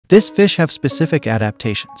This fish have specific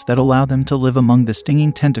adaptations that allow them to live among the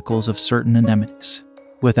stinging tentacles of certain anemones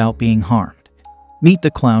without being harmed. Meet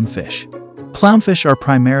the clownfish. Clownfish are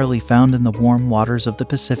primarily found in the warm waters of the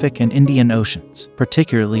Pacific and Indian Oceans,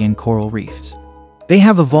 particularly in coral reefs. They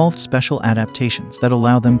have evolved special adaptations that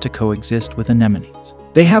allow them to coexist with anemones.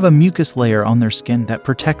 They have a mucus layer on their skin that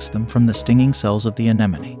protects them from the stinging cells of the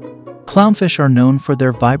anemone. Clownfish are known for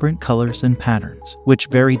their vibrant colors and patterns, which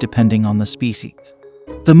vary depending on the species.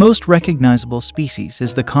 The most recognizable species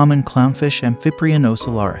is the common clownfish Amphiprion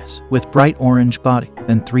ocellaris, with bright orange body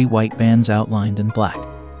and 3 white bands outlined in black.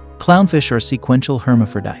 Clownfish are sequential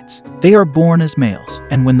hermaphrodites. They are born as males,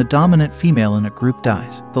 and when the dominant female in a group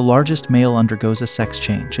dies, the largest male undergoes a sex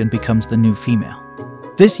change and becomes the new female.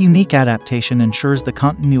 This unique adaptation ensures the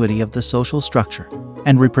continuity of the social structure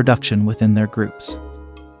and reproduction within their groups.